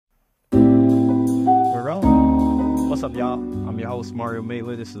What's up, y'all? I'm your host, Mario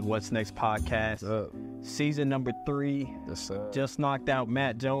Mailer. This is What's Next Podcast. Season number 3. Just knocked out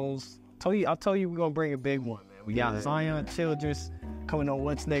Matt Jones. I'll tell you we're going to bring a big one, man. We got Zion Childress coming on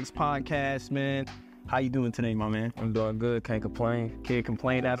What's Next Podcast, man. How you doing today, my man? I'm doing good. Can't complain. Can't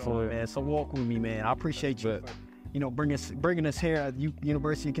complain at all, man. So walk with me, man. I appreciate you for, bringing us here at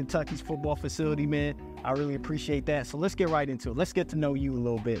University of Kentucky's football facility, man. I really appreciate that. So let's get right into it. Let's get to know you a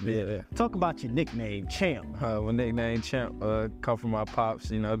little bit, man. Yeah. Talk about your nickname, Champ. My nickname, Champ, come from my pops.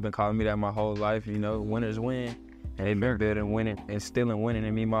 They've been calling me that my whole life. Winners win. And they've been better than winning and still winning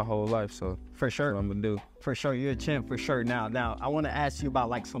in me my whole life. So for sure, that's what I'm going to do. For sure. You're a champ, for sure. Now, I want to ask you about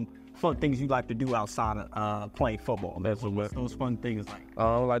like some fun things you like to do outside of playing football. That's what those fun things like.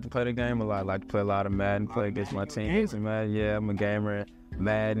 I like to play the game a lot. I like to play a lot of Madden, play against my team. Madden, yeah, I'm a gamer.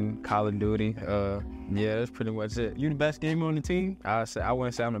 Madden, Call of Duty. Yeah, that's pretty much it. You the best gamer on the team? I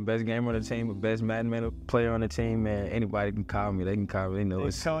wouldn't say I'm the best gamer on the team, but best Madden player on the team, man. Anybody can call me. They can call me. They know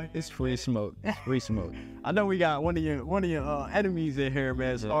it's free smoke. It's free smoke. I know we got one of your enemies in here,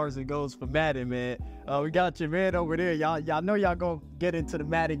 man, as far as it goes for Madden, man. We got your man over there. Y'all know y'all gonna get into the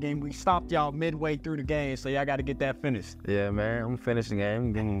Madden game. We stopped y'all midway through the game, so y'all got to get that finished. Yeah, man. I'm finishing the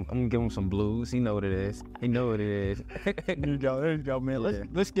game. I'm gonna give him some blues. He know what it is. There you go, man.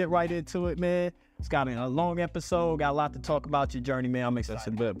 Let's get right into it, man. It's got a long episode. Got a lot to talk about your journey, man. I'm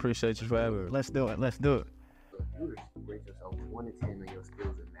excited. But appreciate you forever. Let's do it. So you rate yourself 1 to 10 on your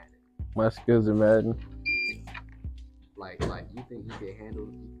skills in Madden. My skills in Madden. Like you think you can handle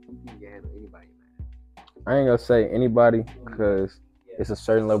anybody in Madden? I ain't gonna say anybody because it's a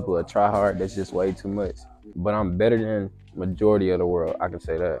certain level of try hard that's just way too much. But I'm better than majority of the world. I can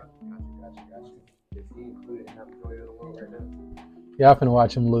say that. Gotcha. Is he included in that majority of the world right now? Y'all finna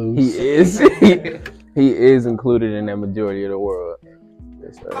watch him lose. He is. He is included in that majority of the world.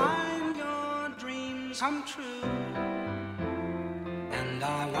 Yes, sir.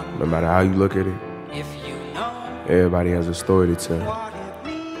 No matter how you look at it, everybody has a story to tell.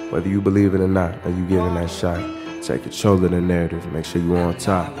 Whether you believe it or not, or you giving that shot, take control of the narrative, make sure you're on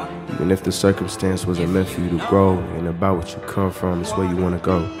top. Even if the circumstance wasn't meant for you to grow, and about what you come from, it's where you want to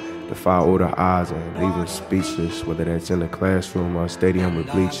go. Defy older odds and leave them speechless, whether that's in a classroom or a stadium with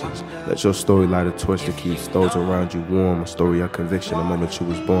bleachers. Let your story light a torch that keeps those around you warm, a story of conviction the moment you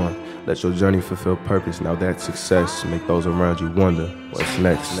was born. Let your journey fulfill purpose, now that's success. Make those around you wonder, what's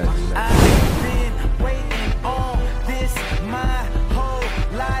next?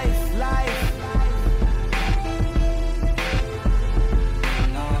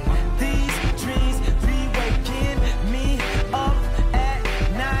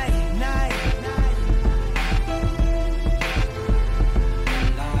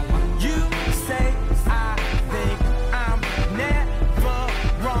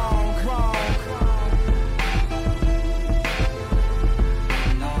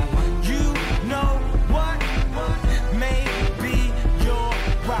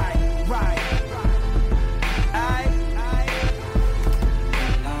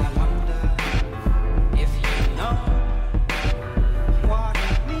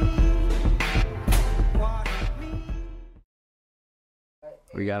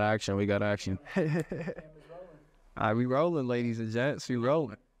 We got action. All right, we rolling, ladies and gents. We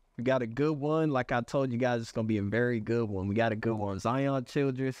rolling. We got a good one. Like I told you guys, it's going to be a very good one. We got a good one. Zion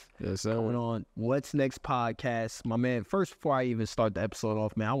Childress. Yes, sir. Going on What's Next Podcast. My man, first, before I even start the episode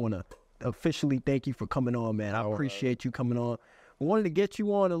off, man, I want to officially thank you for coming on, man. I appreciate you coming on. We wanted to get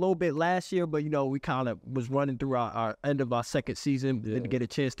you on a little bit last year, but, we kind of was running through our end of our second season. Didn't get a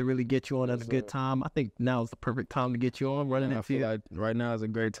chance to really get you on at a good time. I think now is the perfect time to get you on running I feel like right now is a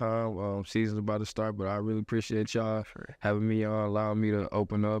great time. Season's about to start, but I really appreciate y'all having me on, allowing me to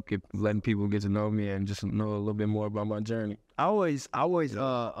open up, letting people get to know me and just know a little bit more about my journey. I always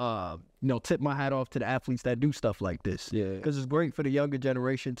tip my hat off to the athletes that do stuff like this. Yeah. Because it's great for the younger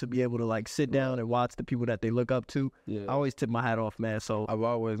generation to be able to like sit down and watch the people that they look up to. Yeah. I always tip my hat off, man. So I've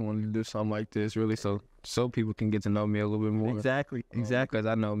always wanted to do something like this, really, so people can get to know me a little bit more. Exactly. Because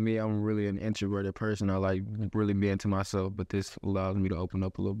I know me, I'm really an introverted person. I like really being to myself, but this allows me to open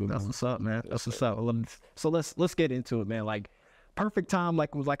up a little bit more. That's what's up, man. That's what's up. So let's get into it, man. Like, perfect time,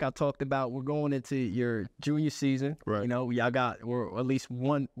 like I talked about. We're going into your junior season. Right. We're at least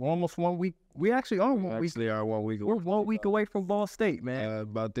we're almost 1 week. We actually are 1 week. Actually are 1 week away. We're 1 week away from Ball State, man.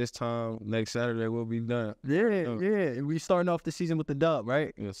 About this time next Saturday, we'll be done. Yeah. We starting off the season with the dub,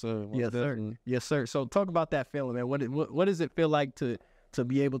 right? Yes, sir. Yes, sir. So talk about that feeling, man. What does it feel like to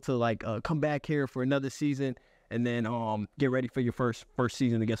be able to come back here for another season and then get ready for your first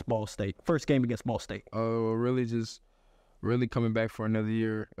season against Ball State, first game against Ball State? Really just really coming back for another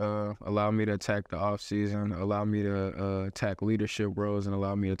year allowed me to attack the off season, allowed me to attack leadership roles, and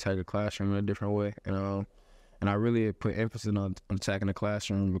allowed me to attack the classroom in a different way. And I really put emphasis on attacking the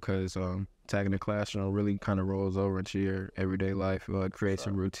classroom because attacking the classroom really kind of rolls over into your everyday life. It creates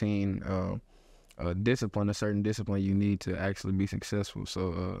a routine, discipline, a certain discipline you need to actually be successful.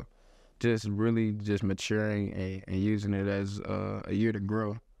 So just really just maturing and using it as a year to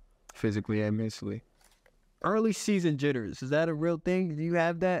grow physically and mentally. Early season jitters, is that a real thing? Do you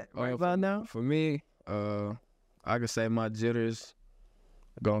have that right about now? For me, I could say my jitters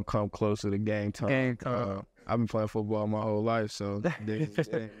gonna come closer to game time. I've been playing football my whole life, so that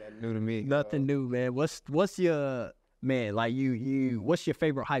ain't new to me. Nothing new, man. What's your man like? What's your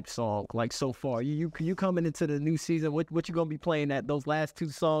favorite hype song like so far? You coming into the new season? What you gonna be playing at those last 2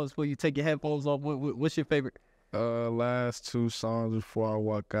 songs before you take your headphones off? What's your favorite? Last 2 songs before I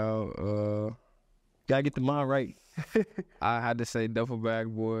walk out. Gotta get the mind right. I had to say Duffel Bag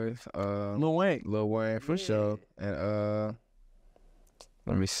Boys. Lil Wayne for sure. And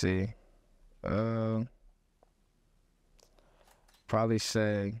let me see. Probably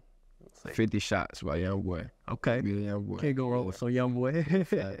say 50 Shots by Young Boy. Okay. Be the Young Boy. Can't go wrong with some Young Boy.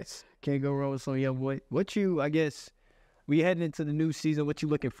 Can't go wrong with some Young Boy. I guess, we heading into the new season. What you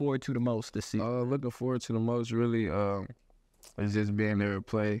looking forward to the most this season? Looking forward to the most really is just being there to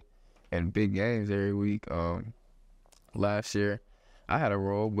play in big games every week. Last year, I had a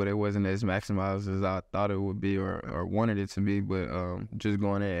role, but it wasn't as maximized as I thought it would be or wanted it to be. But just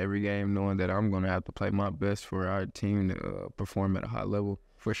going in every game knowing that I'm going to have to play my best for our team to perform at a high level.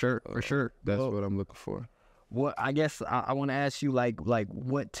 For sure. That's what I'm looking for. What I guess I want to ask you, like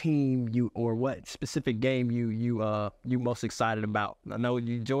what team or what specific game you most excited about? I know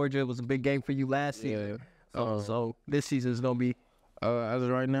Georgia was a big game for you last season. So this season is gonna be. As of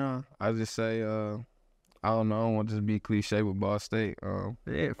right now, I just say I don't know. I don't want to just be cliche with Ball State.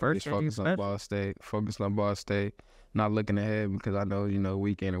 First just focus on Ball State. Focus on Ball State. Not looking ahead because I know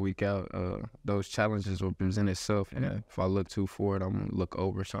week in and week out those challenges will present itself. And if I look too forward, I'm gonna look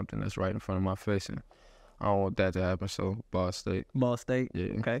over something that's right in front of my face. And I don't want that to happen, so Ball State.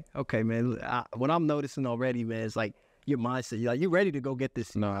 Yeah. Okay, man. What I'm noticing already, man, is like your mindset. You're ready to go get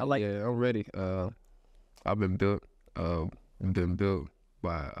this. I'm ready. I've been built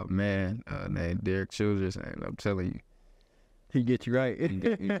by a man named Zion Childress, and I'm telling you, he get you right. He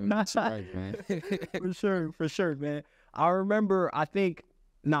gets you right, man. For sure, man. I remember. I think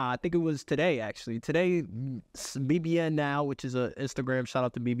it was today, actually. Today, BBN Now, which is a Instagram, shout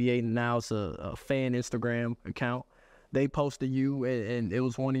out to BBA Now, it's a fan Instagram account. They posted you, and it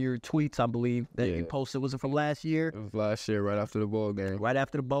was one of your tweets, I believe, that you posted. Was it from last year? It was last year, right after the bowl game. Right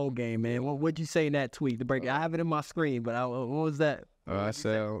after the bowl game, man. What'd you say in that tweet? The break. I have it in my screen, but what was that? I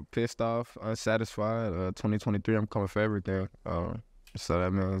said I'm pissed off, unsatisfied. 2023, I'm coming for everything. So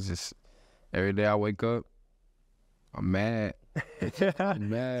that means just every day I wake up, I'm mad. I'm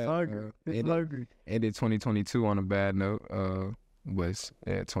mad. Hungry. Ended 2022 on a bad note. Was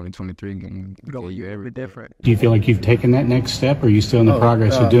 2023 can go you everything different. Do you feel like you've taken that next step, or are you still in the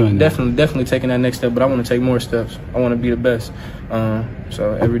progress of doing that? Definitely taking that next step, but I want to take more steps. I want to be the best.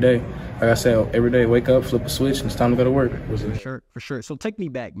 So every day, like I said, every day, wake up, flip a switch, and it's time to go to work. For sure. So take me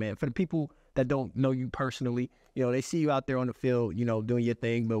back, man. For the people that don't know you personally, they see you out there on the field, doing your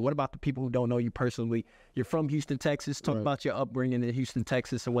thing. But what about the people who don't know you personally? You're from Houston, Texas. Talk about your upbringing in Houston,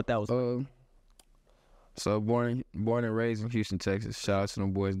 Texas, and what that was like. So born and raised in Houston, Texas. Shout out to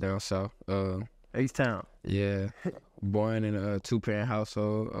them boys down south. H-Town. Yeah. Born in a 2-parent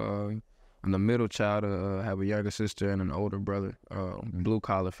household. I'm the middle child. Have a younger sister and an older brother. Blue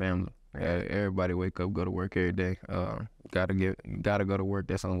collar family. Everybody wake up, go to work every day. Gotta go to work.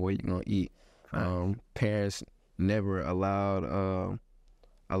 That's the only way you're gonna eat. Parents never allowed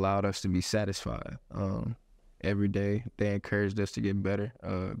us to be satisfied. Every day they encouraged us to get better.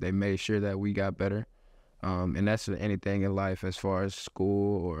 They made sure that we got better. And that's anything in life as far as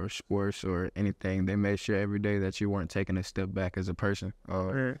school or sports or anything. They made sure every day that you weren't taking a step back as a person.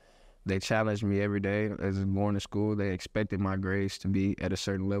 They challenged me every day as I was going to school. They expected my grades to be at a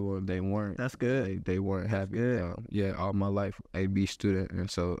certain level. If they weren't, that's good. They weren't happy. All my life, A, B student. And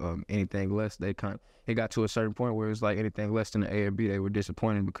so anything less, it got to a certain point where it was like anything less than an A or B, they were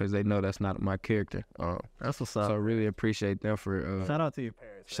disappointed because they know that's not my character. That's what's up. So I really appreciate them for. Shout out to your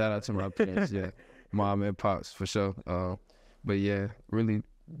parents. Shout out to my parents, mom and pops for sure. But yeah, really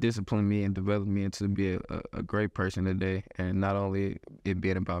disciplined me and developed me into be a great person today. And not only it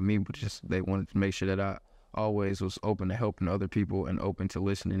being about me, but just they wanted to make sure that I always was open to helping other people and open to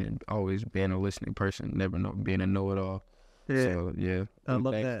listening and always being a listening person, never being a know-it-all. Yeah. So yeah, I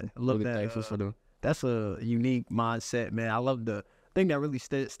love that. I love that. Thankful for them. That's a unique mindset, man. I love the thing that really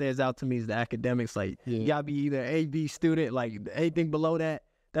stands out to me is the academics. Like, you gotta be either A, B student, like anything below that.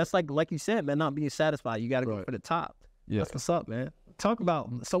 That's like you said, man, not being satisfied. You gotta go for the top. Yeah. That's what's up, man. Talk about,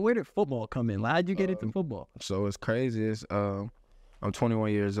 so where did football come in? Like, how'd you get into football? So it's crazy. I'm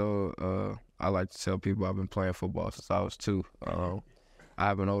 21 years old. I like to tell people I've been playing football since I was 2. I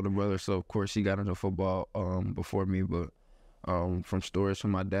have an older brother, so of course he got into football before me. But from stories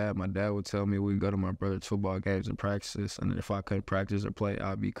from my dad would tell me we'd go to my brother's football games and practices, and if I couldn't practice or play,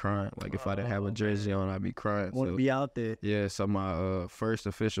 I'd be crying. Like if I didn't have a jersey on, I'd be crying. Want to be out there? Yeah. So my first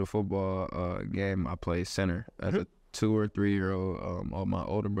official football game, I played center as a 2 or 3 year old on my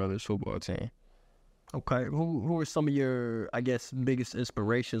older brother's football team. Okay, who are some of your, I guess, biggest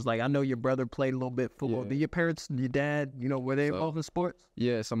inspirations? Like, I know your brother played a little bit football. Did your parents, your dad, were they involved in sports?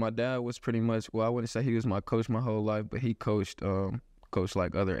 Yeah, so my dad was pretty much, well, I wouldn't say he was my coach my whole life, but he coached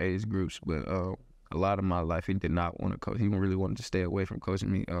like other age groups. But a lot of my life, he did not want to coach. He really wanted to stay away from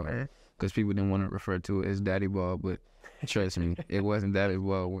coaching me because people didn't want to refer to it as daddy ball. But trust me, it wasn't daddy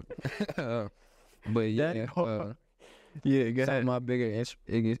ball. But yeah, go ahead. Some of my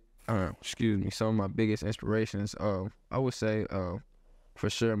some of my biggest inspirations, I would say for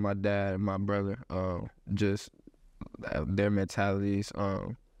sure my dad and my brother, just their mentalities,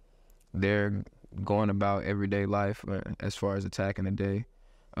 they're going about everyday life as far as attacking the day.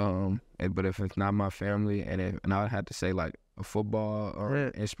 But if it's not my family, and I would have to say like a football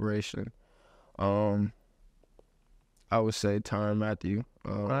inspiration, I would say Tyrann Mathieu.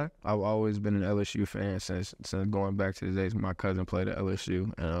 I've always been an LSU fan since going back to the days when my cousin played at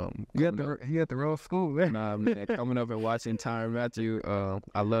LSU. You got the wrong school, man. Nah, man, coming up and watching Tyrann Mathieu,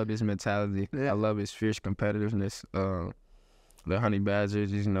 I love his mentality. I love his fierce competitiveness. The Honey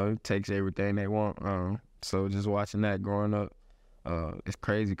Badgers, he takes everything they want. So just watching that growing up, it's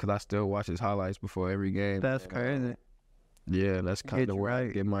crazy because I still watch his highlights before every game. That's crazy. Yeah, that's kind of where I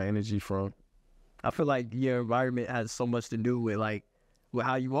get my energy from. I feel like your environment has so much to do with with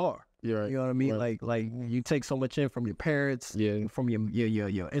how you are. You're right. You know what I mean? Right. Like you take so much in from your parents, from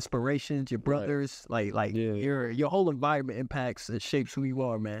your inspirations, your brothers. Right. Your whole environment impacts and shapes who you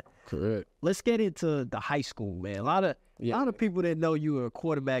are, man. Correct. Let's get into the high school, man. A lot of people didn't know you were a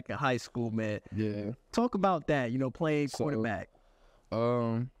quarterback in high school, man. Yeah. Talk about that. Playing quarterback.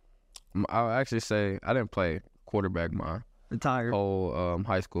 I'll actually say I didn't play quarterback my entire whole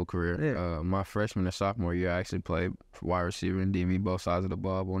high school career. Yeah. My freshman and sophomore year, I actually played wide receiver and DB, both sides of the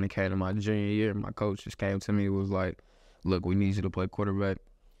ball. But when it came to my junior year, my coach just came to me and was like, look, we need you to play quarterback.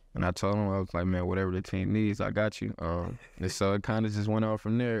 And I told him, I was like, man, whatever the team needs, I got you. And so it kind of just went on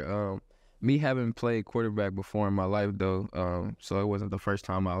from there. Me having played quarterback before in my life, though, so it wasn't the first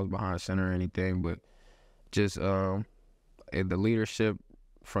time I was behind center or anything, but just the leadership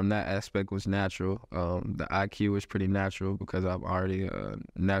from that aspect was natural. The IQ was pretty natural because I'm already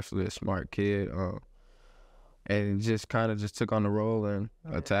naturally a smart kid. And just kind of just took on the role and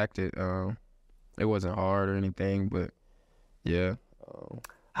attacked it. It wasn't hard or anything, but yeah.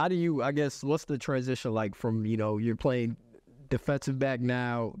 How do you, I guess, what's the transition like from, you're playing defensive back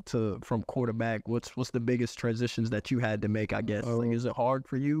now from quarterback? What's the biggest transitions that you had to make, I guess? Is it hard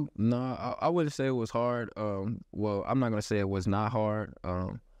for you? No, I wouldn't say it was hard. Well, I'm not going to say it was not hard,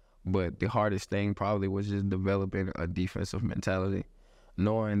 but the hardest thing probably was just developing a defensive mentality,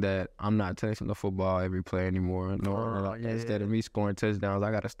 knowing that I'm not touching the football every play anymore, knowing that instead of me scoring touchdowns,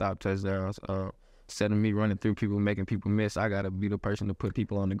 I got to stop touchdowns. Instead of me running through people, making people miss, I gotta be the person to put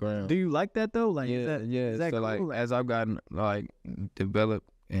people on the ground. Do you like that though? Like, is that so cool? As I've gotten developed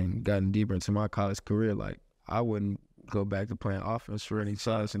and gotten deeper into my college career, I wouldn't go back to playing offense for any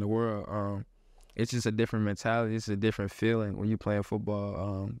size in the world. It's just a different mentality. It's a different feeling when you're playing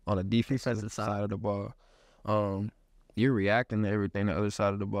football on a defensive side of the ball. You're reacting to everything the other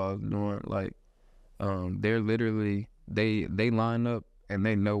side of the ball is doing. They're literally they line up and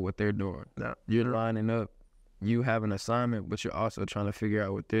they know what they're doing. Yeah. You're lining up, you have an assignment, but you're also trying to figure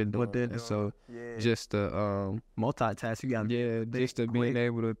out what they're doing. And so just the multitask, you got just to being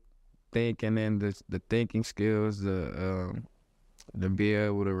able to think, and then the thinking skills, to be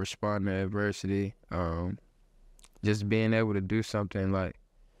able to respond to adversity, just being able to do something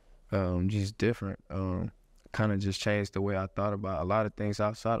just different, kind of just changed the way I thought about a lot of things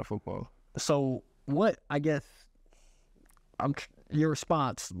outside of football. So what, I guess, your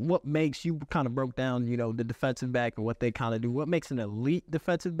response, what makes you kind of broke down, the defensive back and what they kind of do? What makes an elite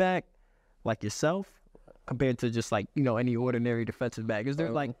defensive back like yourself compared to just any ordinary defensive back? Is there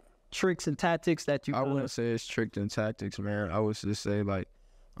tricks and tactics that you? I wouldn't say it's tricks and tactics, man. I would just say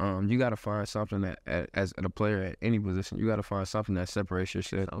you got to find something that, as a player at any position, you got to find something that separates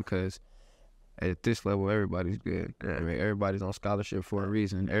yourself, because at this level, everybody's good. I mean, everybody's on scholarship for a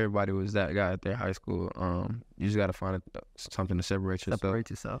reason. Everybody was that guy at their high school. You just got to find something to separate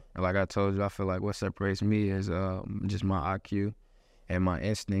yourself. And like I told you, I feel like what separates me is just my IQ and my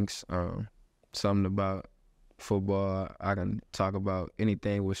instincts. Something about football. I can talk about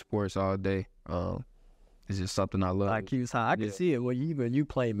anything with sports all day. It's just something I love. IQ's high. I can see it when you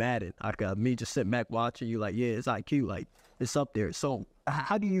play Madden. Me just sitting back watching you, like, yeah, it's IQ, like it's up there. So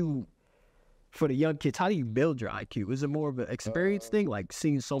how do you, for the young kids, how do you build your IQ? Is it more of an experience thing, like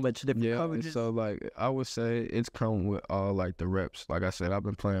seeing so much different coverages? So like I would say it's come with all like the reps. Like I said, I've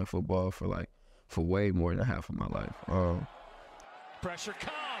been playing football for way more than half of my life. Pressure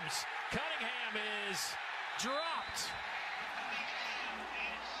comes. Cunningham is dropped.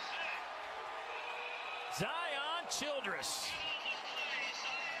 Zion Childress.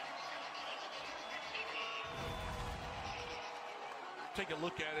 Take a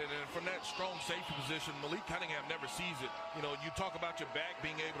look at it, and from that strong safety position, Malik Cunningham never sees it. You know, you talk about your back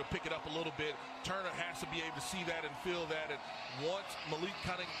being able to pick it up a little bit. Turner has to be able to see that and feel that. And once Malik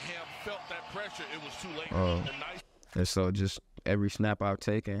Cunningham felt that pressure, it was too late. And so just every snap I've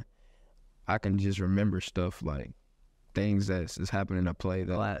taken, I can just remember stuff like things that's happening in a play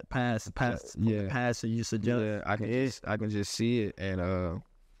that pass, you suggest. Yeah, I can just see it, and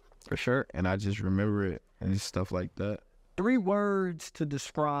for sure, and I just remember it and just stuff like that. 3 words to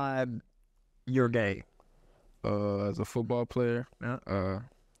describe your game. As a football player,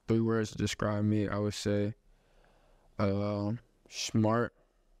 3 words to describe me, I would say smart.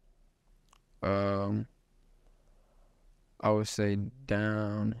 I would say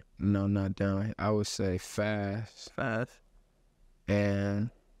not down. I would say fast. And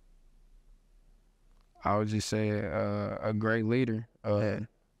I would just say a great leader.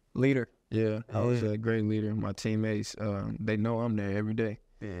 Leader. Yeah, I was a great leader. My teammates, they know I'm there every day.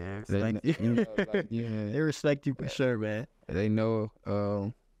 Yeah, they respect you for sure, man. They know,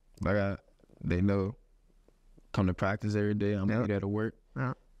 they know. Come to practice every day. I'm gonna be there to work.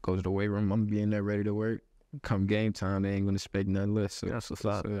 Go to the weight room. I'm being there ready to work. Come game time, they ain't gonna expect nothing less. So that's what's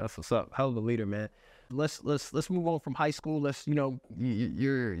up. That's what's up. Hell of a leader, man. Let's move on from high school. Let's you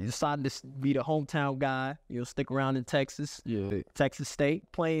decided to be the hometown guy. You'll stick around in Texas. Yeah. Texas State,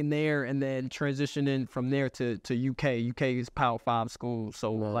 playing there, and then transitioning from there to UK. UK is Power 5 school,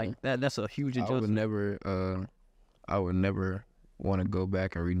 so like that's a huge adjustment. I would never want to go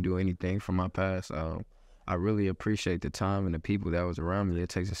back and redo anything from my past. I really appreciate the time and the people that was around me at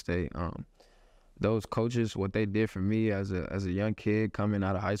Texas State. Those coaches, what they did for me as a young kid coming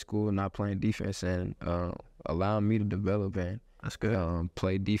out of high school and not playing defense, and allowing me to develop and that's good.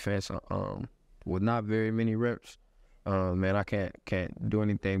 Play defense with not very many reps. Man, I can't do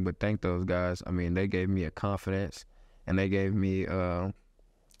anything but thank those guys. I mean, they gave me a confidence, and they gave me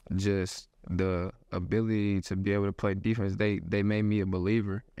just the ability to be able to play defense. They made me a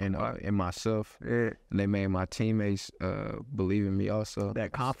believer in myself. Yeah. And they made my teammates believe in me also.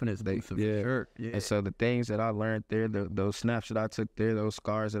 That confidence boost for sure. Yeah. And so the things that I learned there, those snaps that I took there, those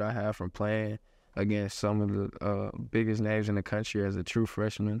scars that I have from playing against some of the biggest names in the country as a true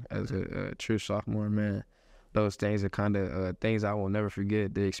freshman, as a true sophomore, man, those things are kind of things I will never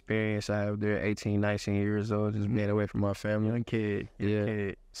forget. The experience I have there, 18, 19 years old, just being away from my family. Young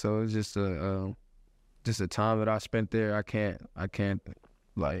kid. So it's just a time that I spent there. I can't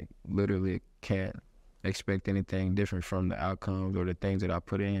like literally can't expect anything different from the outcomes or the things that I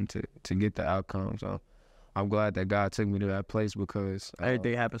put in to get the outcomes. So I'm glad that God took me to that place, because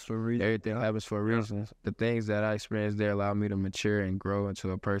everything happens for a reason. Everything happens for a reason. The things that I experienced there allowed me to mature and grow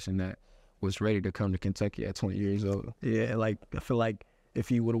into a person that was ready to come to Kentucky at 20 years old. Yeah, like I feel like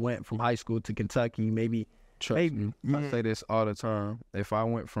if you would have went from high school to Kentucky, maybe. Trust me, I say this all the time. If I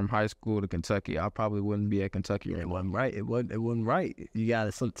went from high school to Kentucky, I probably wouldn't be at Kentucky anymore. It wasn't right. It wasn't right. You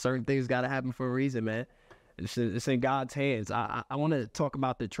got certain things got to happen for a reason, man. It's in God's hands. I want to talk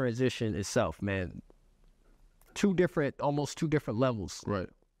about the transition itself, man. Almost two different levels. Right.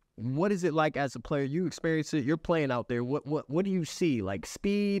 What is it like as a player? You experience it. You're playing out there. What do you see? Like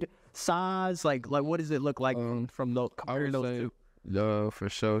speed, size, like what does it look like from those? Comparing those two. For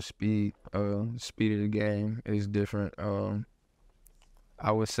sure, speed of the game is different.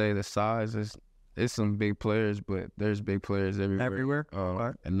 I would say the size it's some big players, but there's big players everywhere.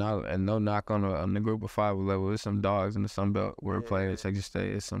 Right. And no knock on the group of 5 level. There's some dogs in the Sun Belt. We're playing at Texas State.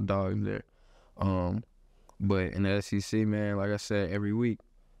 There's some dogs there. But in the SEC, man, like I said, every week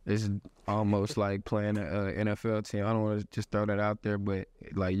it's almost like playing an NFL team. I don't want to just throw that out there, but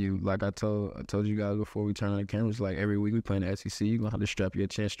like I told you guys before we turn on the cameras, like every week we play in the SEC, you're gonna have to strap your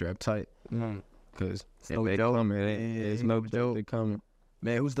chin strap tight, because if they coming, it's no joke. They coming.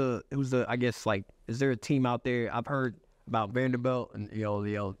 Man, who's the I guess like is there a team out there? I've heard about Vanderbilt and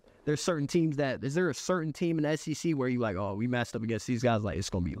there's certain teams is there a certain team in the SEC where you like, oh, we matched up against these guys, like it's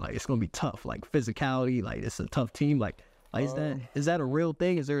gonna be tough, like physicality, like it's a tough team, like is that a real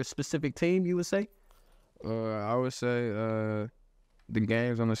thing? Is there a specific team you would say? I would say the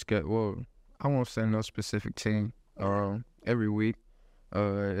games on the schedule. Well, I won't say no specific team. Every week,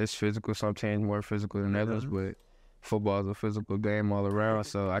 it's physical. Some teams more physical than others, but football is a physical game all around.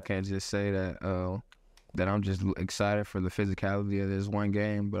 So I can't just say that that I'm just excited for the physicality of this one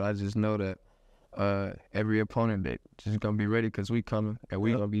game, but I just know that every opponent that just gonna be ready because we coming and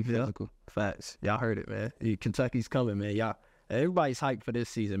we gonna be physical. Facts. Y'all heard it, man. Kentucky's coming, man. Y'all. Everybody's hyped for this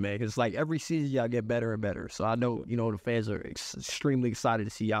season, man, because like every season y'all get better and better. So I know, the fans are extremely excited to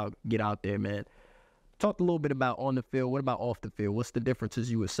see y'all get out there, man. Talk a little bit about on the field. What about off the field? What's the differences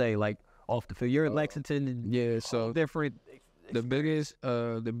you would say, like off the field? You're at Lexington, and so different. The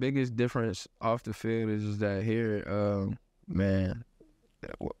biggest difference off the field is that here, man,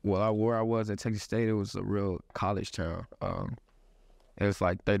 where I was at Texas State, it was a real college town. It was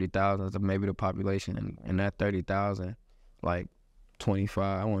like 30,000 maybe the population, and that 30,000. Like 25,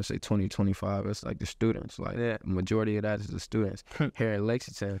 I want to say 20, 25, it's like the students. Like majority of that is the students. Here in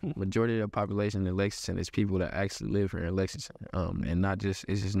Lexington, majority of the population in Lexington is people that actually live here in Lexington. And it's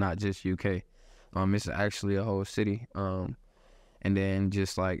just not just UK. It's actually a whole city. And then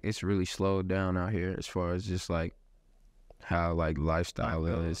just like it's really slowed down out here as far as just like how like lifestyle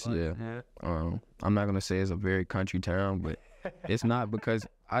is. I'm not gonna say it's a very country town, but it's not, because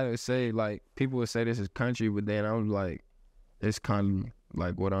I would say like people would say this is country, but then I'm like, it's kind of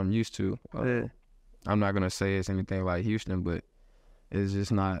like what I'm used to. I'm not gonna say it's anything like Houston, but it's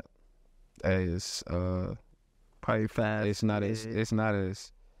just not as probably fast. It's not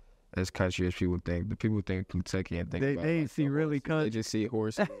as country as people think. The people think Kentucky and think they ain't see really country. They just see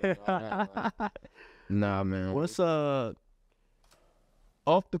horses. Nah, man. What's off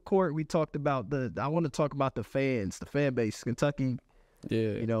the court? We talked about I want to talk about the fans, the fan base. Kentucky,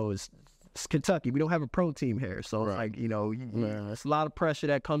 it's Kentucky. We don't have a pro team here, so it's like it's a lot of pressure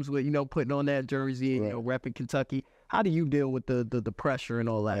that comes with putting on that jersey and repping Kentucky. How do you deal with the pressure and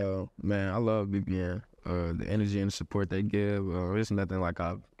all that? Man, I love BBN. The energy and the support they give. It's nothing like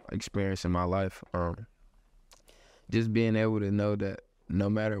I've experienced in my life. Just being able to know that no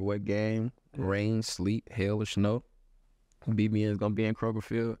matter what game, rain, sleet, hail, or snow, BBN is gonna be in Kroger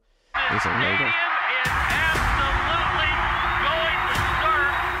Field. It's amazing.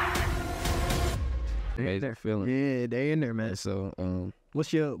 Amazing feeling. Yeah, they in there, man. So,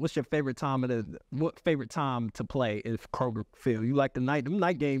 what's your favorite time to play in Kroger Field? You like them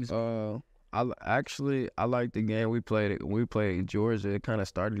night games? I like the game we played. We played Georgia. It kind of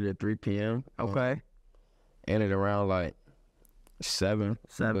started at 3 p.m. Okay. Ended around like 7.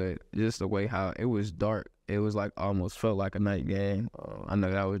 But just the way how it was dark, it was like almost felt like a night game. I know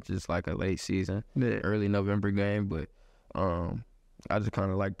that was just like a late season, early November game, but I just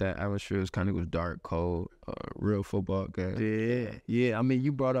kind of like that atmosphere. It was dark, cold, real football game. Yeah. I mean,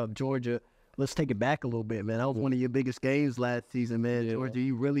 you brought up Georgia. Let's take it back a little bit, man. That was one of your biggest games last season, man. Georgia,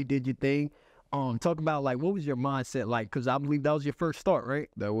 you really did your thing. Talk about, like, what was your mindset like? Because I believe that was your first start, right?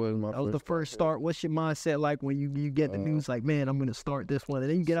 That was the first start. What's your mindset like when you get the news, like, man, I'm going to start this one? And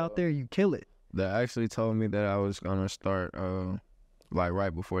then you get out there, you kill it. They actually told me that I was going to start, like,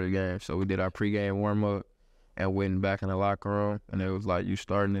 right before the game. So we did our pregame warm-up and went back in the locker room. And it was like, you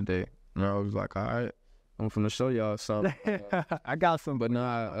starting today. And I was like, all right. I'm finna show y'all something. I got some. But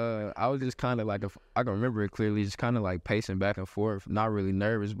I was just kind of like, I can remember it clearly, just kind of like pacing back and forth, not really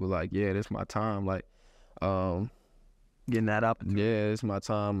nervous, but like, yeah, this my time. Like, getting that opportunity. Yeah, it's my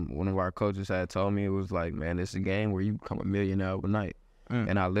time. One of our coaches had told me, it was like, man, it's a game where you become a millionaire overnight.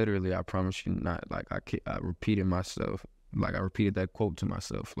 And I promise you not, like, I repeated myself, like I repeated that quote to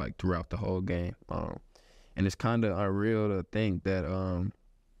myself, like throughout the whole game. And it's kind of unreal to think that,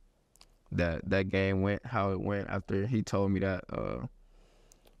 that game went how it went after he told me that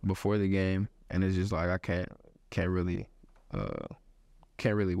before the game, and it's just like I can't really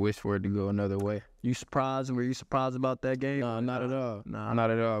wish for it to go another way. You surprised? Were you surprised about that game? No, not at all.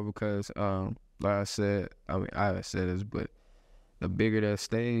 Not at all, because like I said, I mean I haven't said this, but the bigger that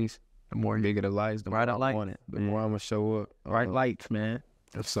stays, the more bigger the lights, the more I want it, the more I'm gonna show up. Bright lights, man.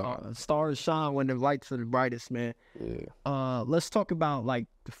 Stars shine when the lights are the brightest, man. Yeah. Let's talk about like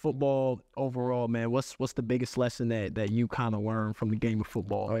the football overall, man. What's the biggest lesson that you kind of learned from the game of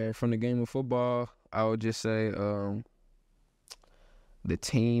football? Oh yeah, from the game of football, I would just say the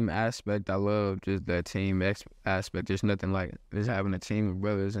team aspect. I love just that team aspect. There's nothing like just having a team of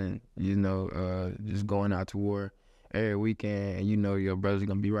brothers and just going out to war every weekend, and you know your brother's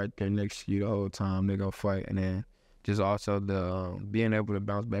gonna be right there next to you the whole time. They're gonna fight, and then just also the being able to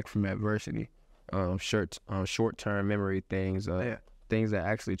bounce back from adversity, short-term memory things, things that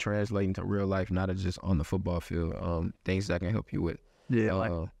actually translate into real life, not just on the football field. Things that can help you with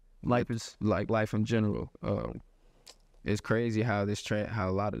life in general. It's crazy how how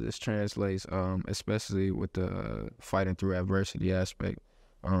a lot of this translates, especially with the fighting through adversity aspect,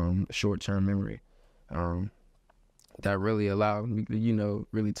 short-term memory. That really allowed me to,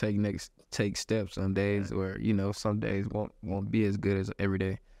 really take steps on days where, some days won't be as good as every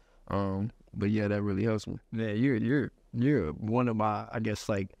day. But yeah, that really helps me. Yeah, you're one of my, I guess,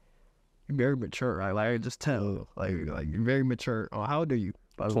 like, you're very mature, right? Like, I just tell, like you're very mature. Oh, how old are you?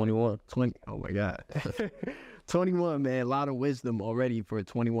 21. 20. Oh my God. 21, man. A lot of wisdom already for a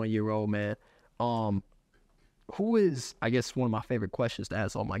 21-year-old, man. Who is, I guess, one of my favorite questions to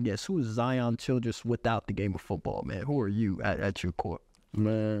ask all my guests, who is Zion Childress without the game of football, man? Who are you at your core?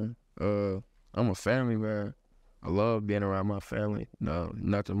 Man, I'm a family man. I love being around my family. No,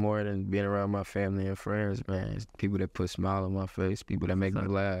 nothing more than being around my family and friends, man. It's people that put a smile on my face, people that make me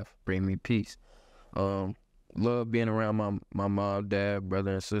laugh, bring me peace. Love being around my mom, dad,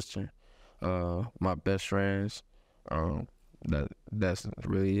 brother, and sister. My best friends. That's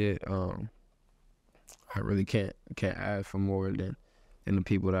really it. I really can't ask for more than the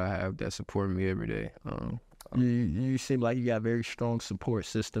people that I have that support me every day. You seem like you got a very strong support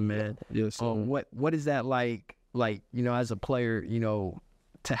system, man. Yes. What is that like? Like, as a player,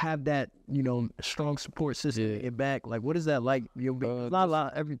 to have that, strong support system in your back. Like, what is that like?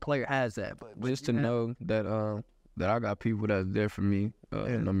 Every player has that, but just to know that I got people that's there for me.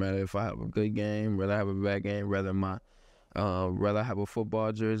 No matter if I have a good game, whether I have a bad game, whether I have a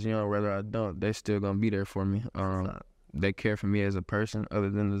football jersey on, whether I don't, they still gonna be there for me. They care for me as a person, other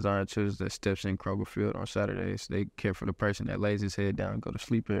than the Zion Childress that steps in Kroger Field on Saturdays. They care for the person that lays his head down and go to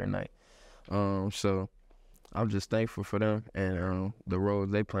sleep every night. So I'm just thankful for them and the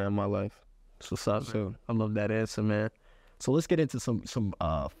roles they play in my life. So I love that answer, man. So let's get into some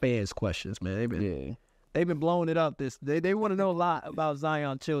fans questions, man. They've been blowing it up. They want to know a lot about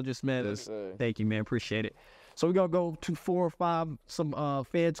Zion Childress, man. Yes, sir. Thank you, man. Appreciate it. So we're gonna go to 4 or 5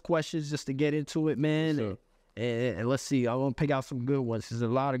 fans questions just to get into it, man. Sure. And let's see. I'm gonna pick out some good ones. There's a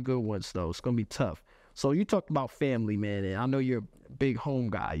lot of good ones though. It's gonna be tough. So you talked about family, man, and I know you're a big home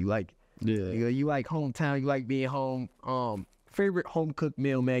guy. You like hometown. You like being home. Favorite home cooked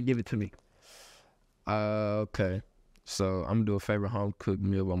meal, man? Give it to me. Okay. So I'm gonna do a favorite home cooked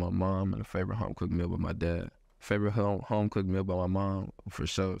meal by my mom and a favorite home cooked meal by my dad. Favorite home cooked meal by my mom, for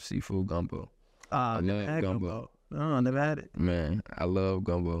sure, seafood gumbo. I love gumbo. No, I never had it. Man, I love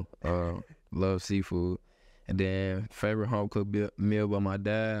gumbo. Love seafood. And then favorite home cooked meal by my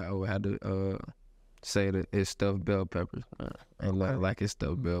dad, I would have to say that it's stuffed bell peppers. Like it's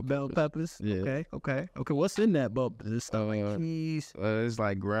stuffed bell peppers. Bell peppers? Yeah. Okay. What's in that bell? Is it stuff like cheese? It's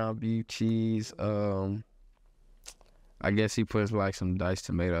like ground beef, cheese. I guess he puts like some diced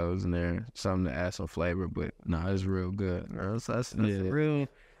tomatoes in there, something to add some flavor, but it's real good. That's real.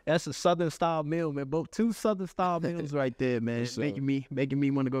 That's a Southern style meal, man. Both 2 Southern style meals right there, man. So, making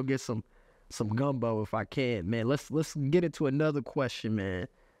me want to go get some gumbo if I can, man. Let's get into another question, man.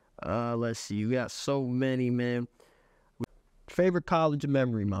 Let's see. You got so many, man. Favorite college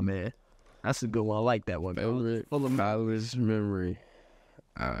memory, my man. That's a good one. I like that one. Favorite college memory.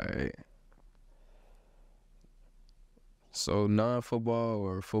 All right. So non-football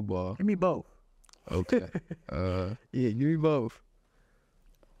or football? Give me both. Okay. Yeah, give me both.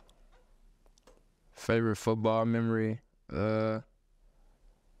 Favorite football memory? I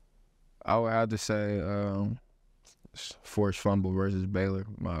would have to say forced fumble versus Baylor,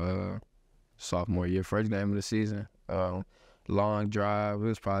 my sophomore year, first game of the season. Long drive. It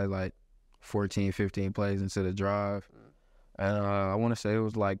was probably like 14, 15 plays into the drive. And I want to say it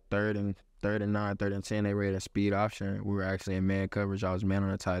was like third and 9, 3rd and 10. They rated a speed option. We were actually in man coverage. I was man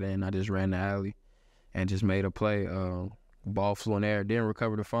on the tight end. I just ran the alley and just made a play. Ball flew in the air. Didn't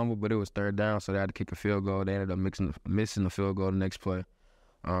recover the fumble, but it was 3rd down, so they had to kick a field goal. They ended up missing the field goal the next play.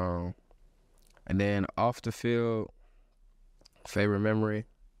 And then off the field, favorite memory.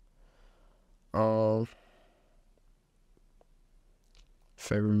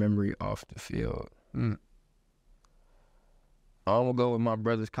 Favorite memory off the field. I'm gonna go with my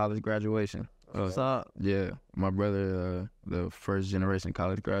brother's college graduation. What's up? Yeah, my brother, the first generation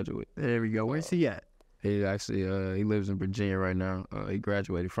college graduate. There we go. Where's he at? He actually he lives in Virginia right now. He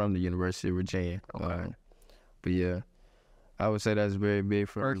graduated from the University of Virginia. Okay. But yeah, I would say that's very big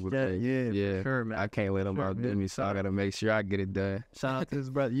for me. Yeah, for sure, man. I can't let him outdo me, so I gotta make sure I get it done. Shout out to his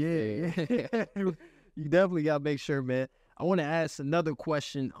brother. Yeah. You definitely gotta make sure, man. I want to ask another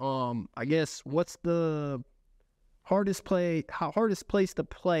question. I guess what's the hardest place to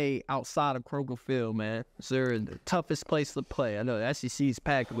play outside of Kroger Field, man? Is there the toughest place to play? I know the SEC is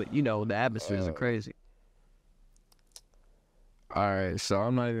packed, but you know the atmospheres are crazy. All right, so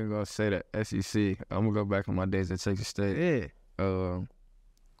I'm not even gonna say the SEC. I'm gonna go back on my days at Texas State. Yeah.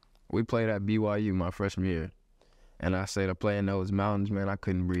 We played at BYU my freshman year, and I say to play in those mountains, man, I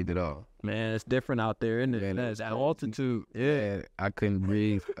couldn't breathe at all. Man, it's different out there, isn't it? Man, It's at altitude. Yeah, I couldn't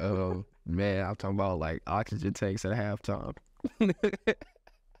breathe. Man, I'm talking about like oxygen tanks at halftime.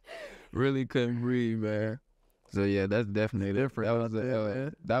 Really couldn't breathe, man. So yeah, that's definitely different.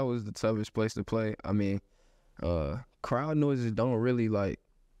 That was the toughest place to play. I mean, crowd noises don't really like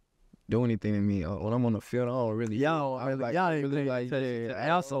do anything to me. When I'm on the field, I don't really. Y'all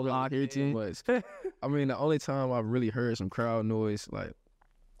so loud here too much. I mean, the only time I've really heard some crowd noise, like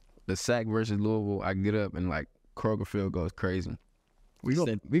the Sac versus Louisville, I get up and like Kroger Field goes crazy. We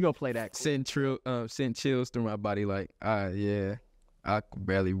go play that. Send chills through my body. Like, yeah, I could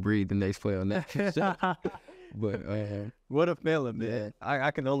barely breathe the next play on that. But what a feeling, man. Yeah.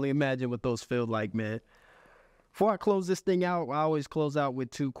 I can only imagine what those feel like, man. Before I close this thing out, I always close out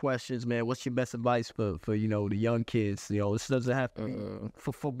with 2 questions, man. What's your best advice for you know the young kids? You know, this doesn't have to be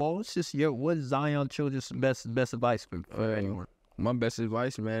for football. It's just what is Zion Childress' best advice for anyone? My best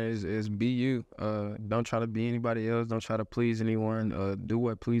advice, man, is be you. Don't try to be anybody else. Don't try to please anyone. Do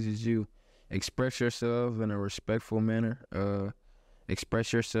what pleases you. Express yourself in a respectful manner.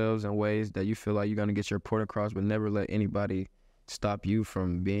 Express yourselves in ways that you feel like you're gonna get your point across, but never let anybody stop you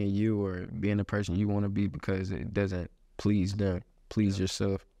from being you or being the person you want to be because it doesn't please them. Please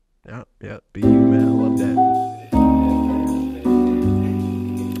yourself. Yeah. Be you, man. I love that.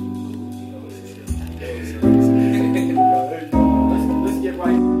 Let's get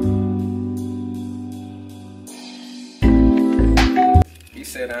right. He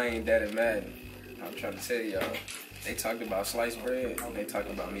said I ain't that at Madden. I'm trying to tell y'all. They talked about sliced bread. They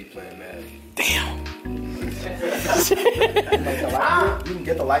talked about me playing Madden. Damn. You can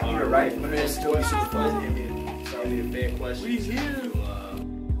get the light meter right, but it's still be super fun. So it'll be a fair question. We here.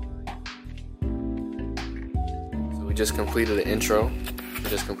 So we just completed the intro.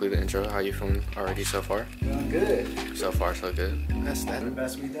 How you feeling already so far? Feeling good. So far, so good. That's the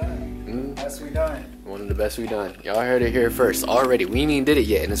best we done. Best we done. One of the best we done. Y'all heard it here first. Already, we ain't even did it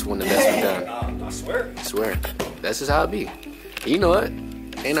yet, and it's one of the best we done. I swear. I swear. That's just how it be. You know it.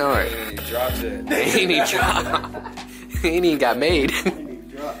 Ain't alright. Ain't dropped it. Ain't even dropped. Ain't even got made.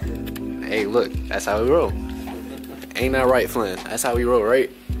 Hey, look, that's how we roll. Ain't that right, Flynn? That's how we roll, right?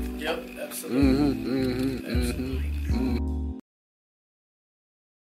 Yep, absolutely.